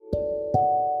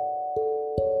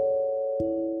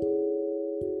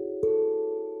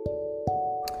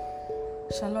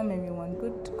Shalom everyone.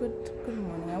 Good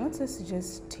morning. I want us to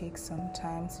just take some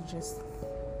time to just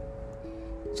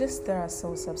stir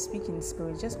ourselves up, speak in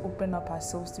spirit, just open up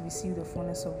ourselves to receive the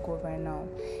fullness of God right now.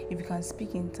 If you can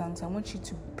speak in tongues, I want you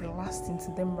to blast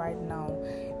into them right now.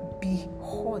 Be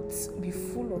hot, be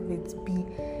full of it, be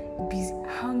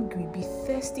hungry, be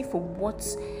thirsty for what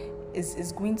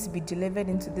is going to be delivered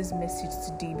into this message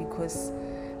today, because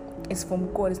it's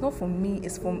from God. It's not from me.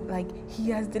 It's from, He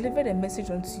has delivered a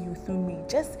message unto you through me.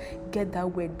 Just get that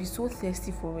word. Be so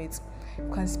thirsty for it.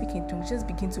 You can speak in tongues. Just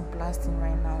begin to blast in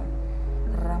right now.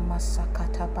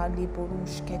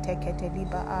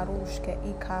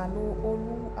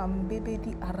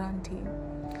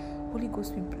 Holy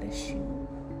Ghost, we bless you.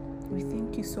 We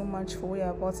thank you so much for what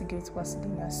you're about to give to us today.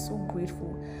 We are so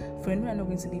grateful for you. We are not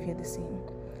going to leave here the same.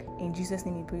 In Jesus'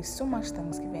 name we pray. So much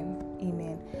thanksgiving.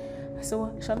 Amen.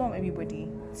 So, shalom everybody.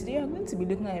 Today I'm going to be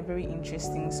looking at a very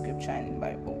interesting scripture in the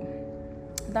Bible.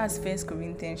 That's 1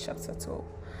 Corinthians chapter 12.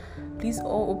 Please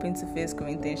all open to 1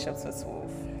 Corinthians chapter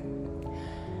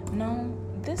 12. Now,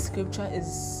 this scripture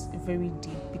is very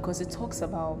deep because it talks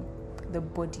about the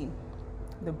body.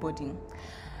 The body.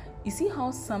 You see how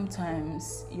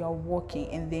sometimes you're walking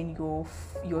and then your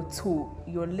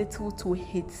little toe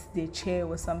hits the chair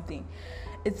or something.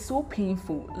 It's so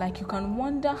painful. You can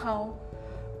wonder how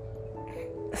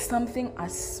something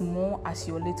as small as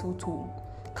your little toe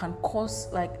can cause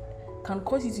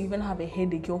you to even have a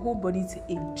headache, your whole body to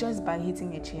ache just by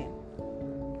hitting a chair.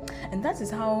 And that is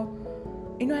how,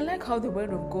 I like how the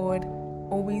word of God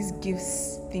always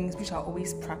gives things which are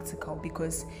always practical,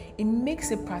 because it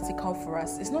makes it practical for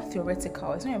us. It's not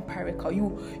theoretical, it's not empirical.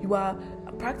 You are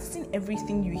practicing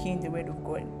everything you hear in the word of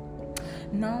God.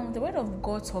 Now, the word of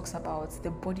God talks about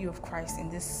the body of Christ in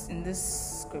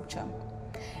this scripture.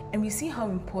 And we see how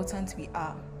important we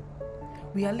are.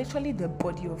 We are literally the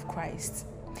body of Christ.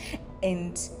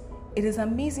 And it is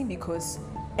amazing because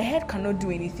a head cannot do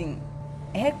anything.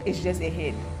 A head is just a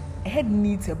head. A head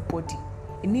needs a body.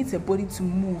 It needs a body to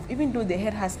move. Even though the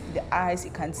head has the eyes,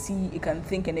 it can see, it can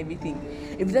think and everything.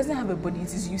 If it doesn't have a body,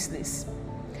 it is useless.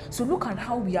 So look at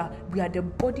how we are the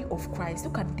body of Christ.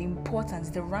 Look at the importance,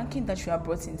 the ranking that we are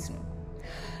brought into.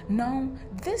 Now,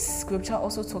 this scripture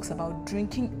also talks about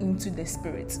drinking into the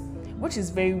Spirit, which is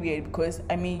very weird because,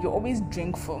 you always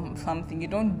drink from something. You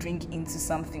don't drink into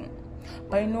something.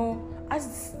 But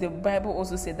as the Bible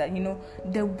also said that,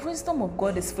 the wisdom of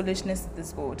God is foolishness in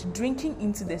this world. Drinking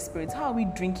into the Spirit. How are we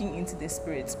drinking into the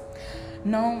Spirit?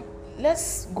 Now,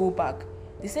 let's go back.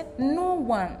 They said no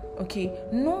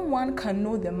one can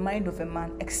know the mind of a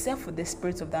man except for the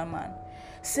Spirit of that man.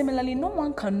 Similarly, no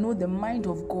one can know the mind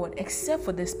of God except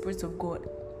for the Spirit of God.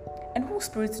 And whose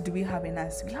spirit do we have in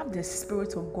us? We have the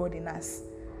Spirit of God in us.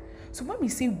 So when we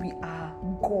say we are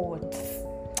God,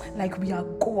 we are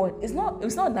God, it's not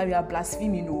that we are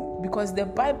blaspheming, because the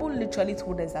Bible literally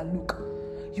told us that, look,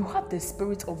 you have the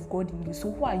Spirit of God in you.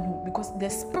 So who are you? Because the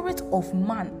Spirit of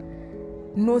man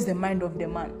knows the mind of the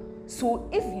man. So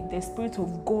if the Spirit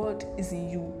of God is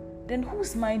in you, then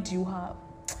whose mind do you have?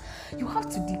 You have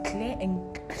to declare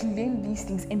and claim these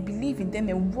things and believe in them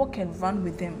and walk and run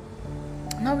with them.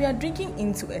 Now we are drinking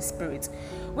into a spirit,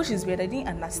 which is weird. I didn't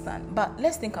understand. But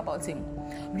let's think about it.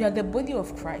 We are the body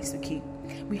of Christ, okay?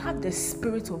 We have the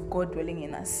Spirit of God dwelling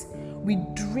in us. We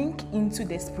drink into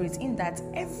the Spirit in that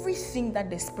everything that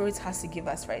the Spirit has to give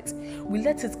us, right? We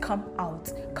let it come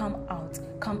out.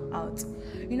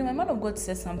 My man of God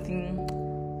said something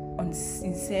on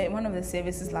one of the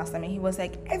services last time, and he was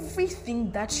like,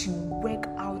 everything that you work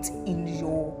out in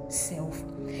yourself,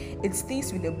 it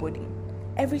stays with the body.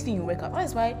 Everything you work out.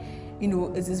 That's why, it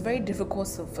is very difficult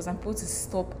for some people to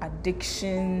stop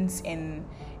addictions and,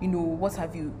 what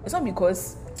have you. It's not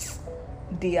because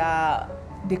they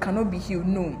cannot be healed.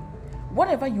 No.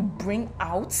 Whatever you bring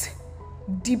out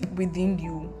deep within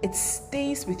you, it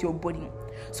stays with your body.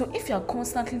 So if you are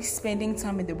constantly spending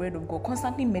time in the Word of God,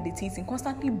 constantly meditating,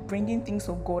 constantly bringing things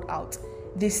of God out,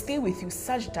 they stay with you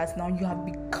such that now you have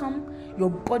become, your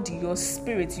body, your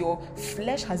spirit, your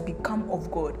flesh has become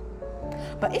of God.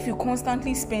 But if you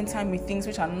constantly spend time with things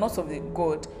which are not of the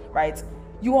God, right,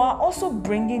 you are also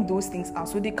bringing those things out.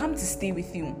 So they come to stay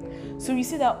with you. So you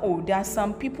see that, there are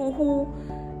some people who,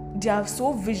 they are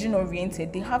so vision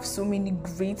oriented. They have so many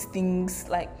great things,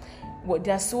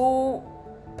 they are so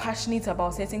passionate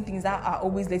about certain things that are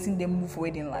always letting them move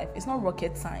forward in life. It's not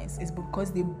rocket science. It's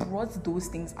because they brought those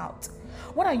things out.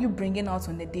 What are you bringing out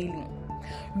on the daily?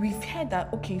 We've heard that,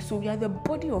 so we are the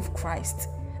body of Christ.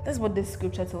 That's what this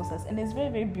scripture tells us, and it's very,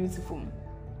 very beautiful.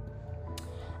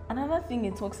 Another thing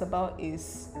it talks about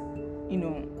is,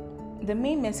 the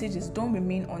main message is don't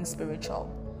remain unspiritual.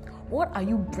 What are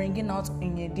you bringing out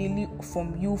in your daily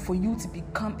from you for you to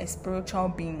become a spiritual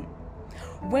being?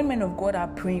 When men of God are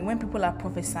praying, when people are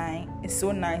prophesying, it's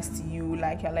so nice to you.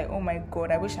 Like, you're like, oh my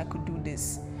God, I wish I could do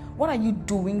this. What are you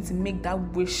doing to make that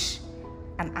wish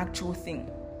an actual thing?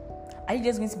 Are you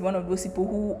just going to be one of those people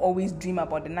who always dream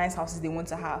about the nice houses they want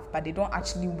to have, but they don't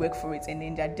actually work for it, and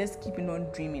then they're just keeping on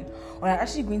dreaming? Or are you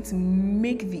actually going to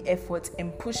make the effort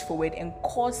and push forward and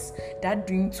cause that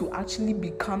dream to actually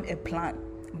become a plan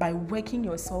by working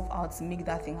yourself out to make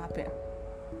that thing happen?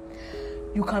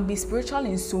 You can be spiritual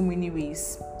in so many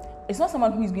ways. It's not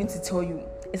someone who is going to tell you.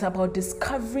 It's about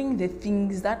discovering the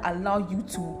things that allow you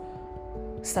to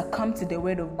succumb to the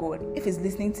word of God. If it's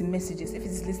listening to messages, if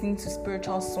it's listening to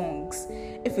spiritual songs,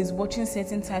 if it's watching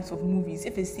certain types of movies,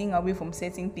 if it's staying away from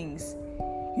certain things,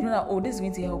 you know that, oh, this is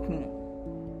going to help me.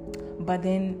 But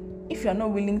then if you're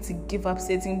not willing to give up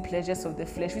certain pleasures of the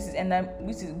flesh, which is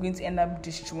going to end up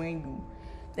destroying you,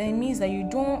 then it means that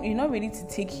you're not ready to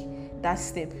take that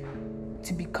step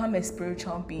to become a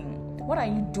spiritual being. What are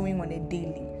you doing on a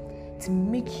daily to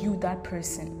make you that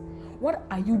person? What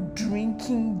are you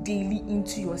drinking daily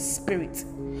into your spirit,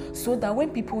 so that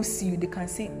when people see you, they can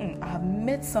say, I have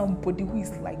met somebody who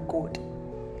is like God,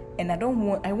 and I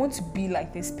want to be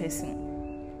like this person.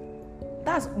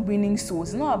 That's winning souls.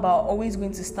 It's not about always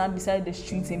going to stand beside the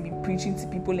streets and be preaching to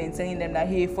people and telling them that,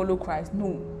 hey, follow Christ.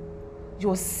 No.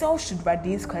 Yourself should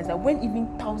radiate Christ, that when even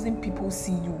 1,000 people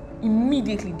see you,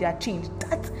 immediately they are changed.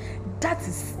 That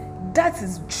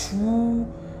is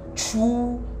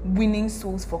true winning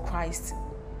souls for Christ.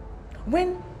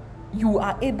 When you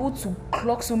are able to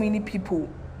clock so many people,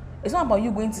 it's not about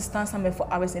you going to stand somewhere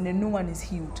for hours and then no one is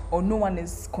healed or no one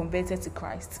is converted to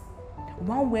Christ.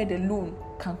 One word alone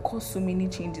can cause so many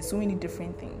changes, so many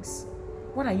different things.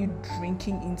 What are you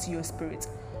drinking into your spirit?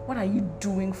 What are you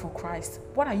doing for Christ?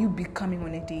 What are you becoming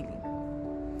on a daily?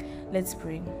 Let's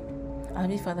pray.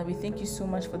 Heavenly Father, we thank you so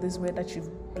much for this word that you've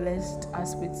blessed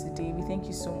us with today. We thank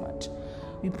you so much.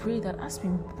 We pray that as we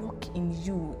walk in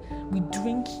you, we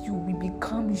drink you, we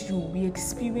become you, we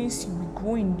experience you, we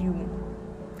grow in you,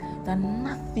 that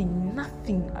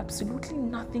nothing, absolutely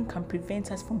nothing can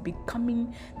prevent us from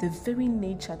becoming the very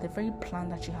nature, the very plan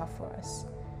that you have for us.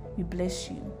 We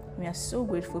bless you. We are so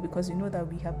grateful because we know that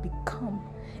we have become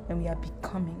and we are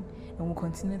becoming and will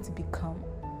continue to become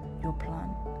your plan.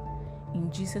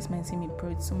 In Jesus' mighty name we pray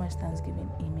with so much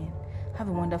thanksgiving. Amen. Have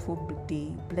a wonderful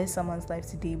day. Bless someone's life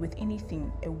today with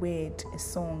anything, a word, a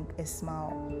song, a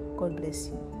smile. God bless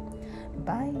you.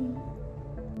 Bye.